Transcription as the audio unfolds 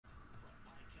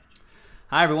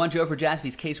Hi everyone, Joe for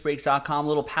jaspyscasebreaks.com. A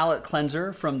little palette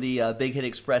cleanser from the Big Hit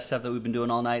Express stuff that we've been doing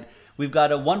all night. We've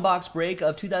got a one-box break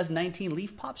of 2019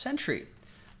 Leaf Pop Century.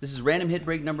 This is random hit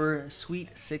break number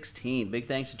Sweet 16. Big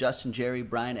thanks to Justin, Jerry,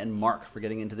 Brian, and Mark for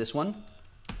getting into this one.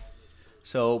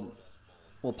 So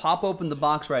we'll pop open the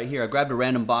box right here. I grabbed a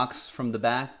random box from the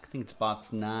back. I think it's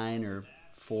box 9 or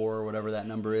 4 or whatever that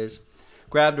number is.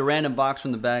 Grabbed a random box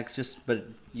from the back, but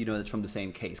you know it's from the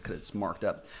same case because it's marked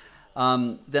up.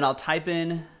 Then I'll type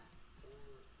in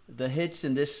the hits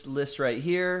in this list right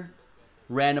here,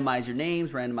 randomize your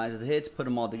names, randomize the hits, put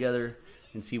them all together,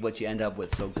 and see what you end up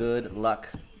with. So good luck.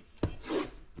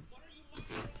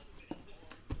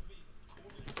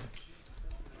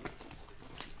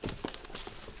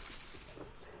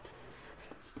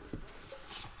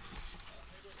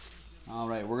 All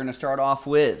right, we're going to start off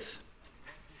with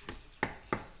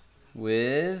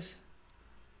Luis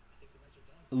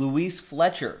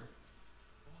Fletcher.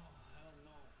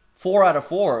 4 out of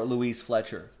 4, Luis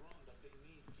Fletcher.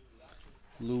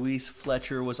 Luis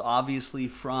Fletcher was obviously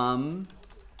from,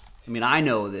 I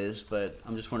know this, but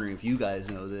I'm just wondering if you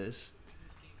guys know this.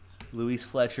 Luis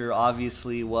Fletcher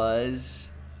obviously was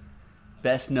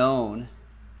best known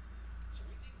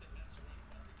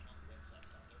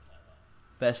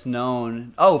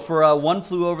for One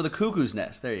Flew Over the Cuckoo's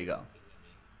Nest. There you go.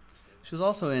 She was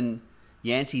also in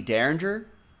Yancey Derringer,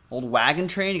 old Wagon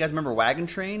Train. You guys remember Wagon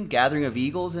Train? Gathering of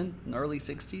Eagles in the early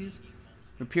 60s.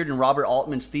 Appeared in Robert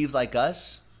Altman's Thieves Like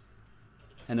Us.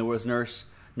 And there was Nurse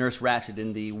Ratched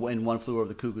in One Flew Over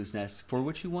the Cuckoo's Nest, for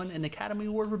which she won an Academy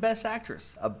Award for Best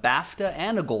Actress, a BAFTA,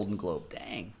 and a Golden Globe.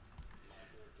 Dang.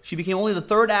 She became only the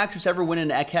 3rd actress to ever win an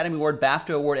Academy Award,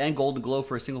 BAFTA Award, and Golden Globe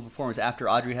for a single performance after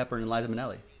Audrey Hepburn and Liza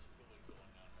Minnelli.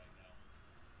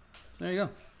 There you go.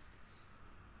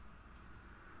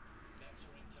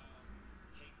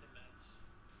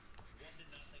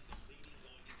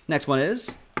 Next one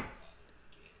is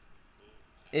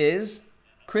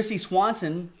Kristy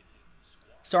Swanson,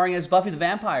 starring as Buffy the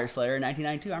Vampire Slayer in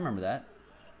 1992. I remember that.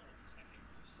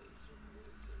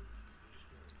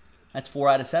 That's 4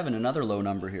 out of 7, another low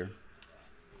number here.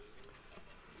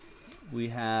 We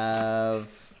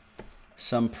have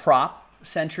some prop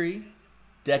century,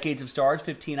 Decades of Stars,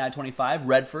 15 out of 25.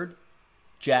 Redford,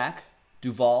 Jack,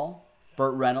 Duvall,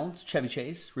 Burt Reynolds, Chevy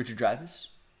Chase, Richard Dreyfuss.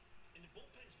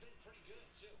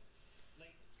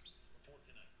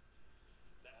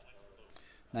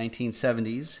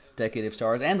 1970s, Decade of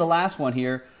Stars. And the last one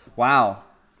here, wow,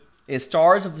 is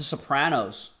Stars of the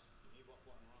Sopranos.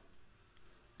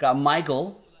 Got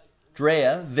Michael,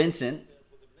 Drea, Vincent,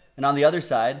 and on the other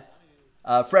side,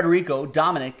 Federico,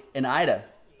 Dominic, and Ida.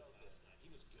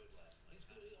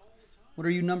 What are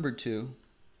you numbered to?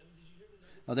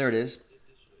 Oh, there it is.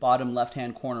 Bottom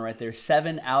left-hand corner right there.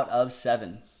 7 out of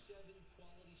 7.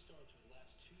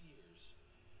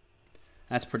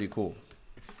 That's pretty cool.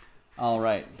 All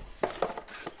right.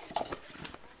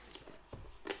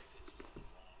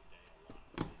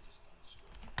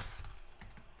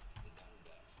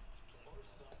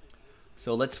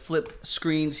 So let's flip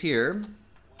screens here.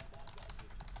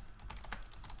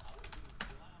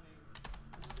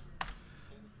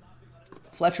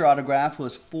 Fletcher autograph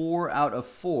was 4 out of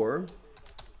 4.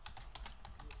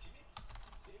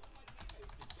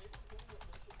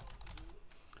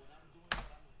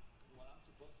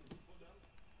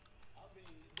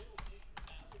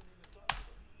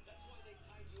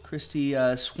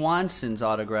 Kristy Swanson's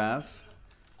autograph,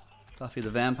 Buffy the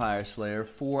Vampire Slayer,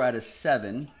 4 out of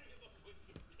 7.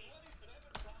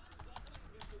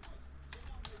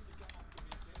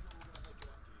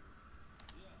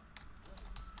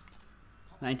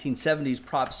 '70s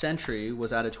Prop Century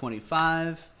was out of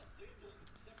 25.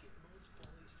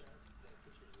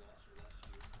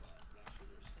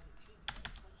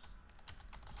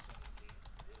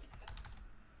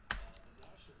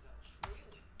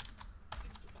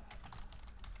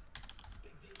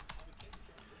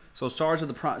 So Stars of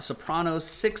the Sopranos,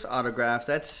 6 autographs.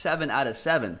 That's 7 out of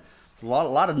 7. A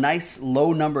lot of nice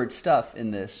low-numbered stuff in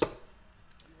this.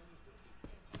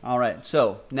 All right,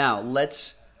 so now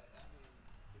let's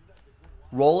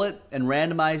roll it and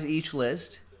randomize each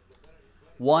list.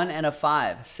 1 and a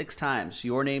 5, 6 times.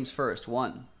 Your names first.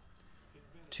 1,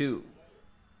 2,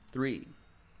 3,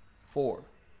 4,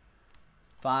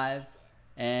 5,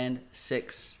 and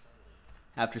 6.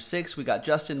 After 6, we got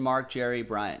Justin, Mark, Jerry,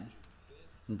 Brian.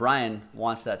 And Brian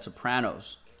wants that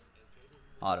Sopranos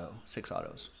auto, 6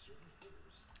 autos.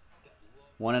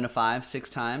 1 and a 5, 6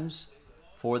 times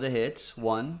for the hits.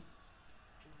 1,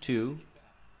 2,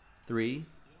 3,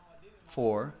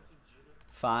 4,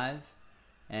 5,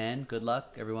 and good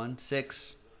luck, everyone.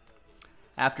 6.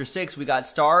 After 6, we got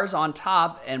Stars on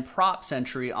top and Prop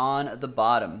Century on the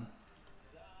bottom.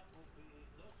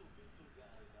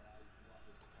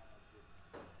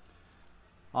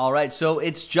 All right, so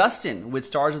it's Justin with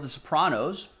Stars of the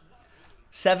Sopranos,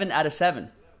 7 out of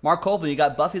 7. Mark Copeland, you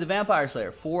got Buffy the Vampire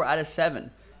Slayer, 4 out of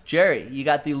 7. Jerry, you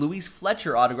got the Louise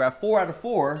Fletcher autograph, 4 out of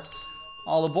 4.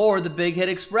 All aboard the Big Hit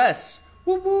Express.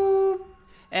 Whoop, whoop.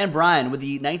 And Brian with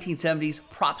the 1970s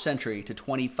Prop Century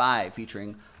 /25,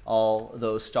 featuring all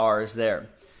those stars there.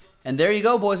 And there you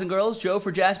go, boys and girls. Joe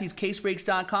for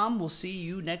JaspysCaseBreaks.com. We'll see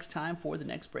you next time for the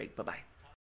next break. Bye-bye.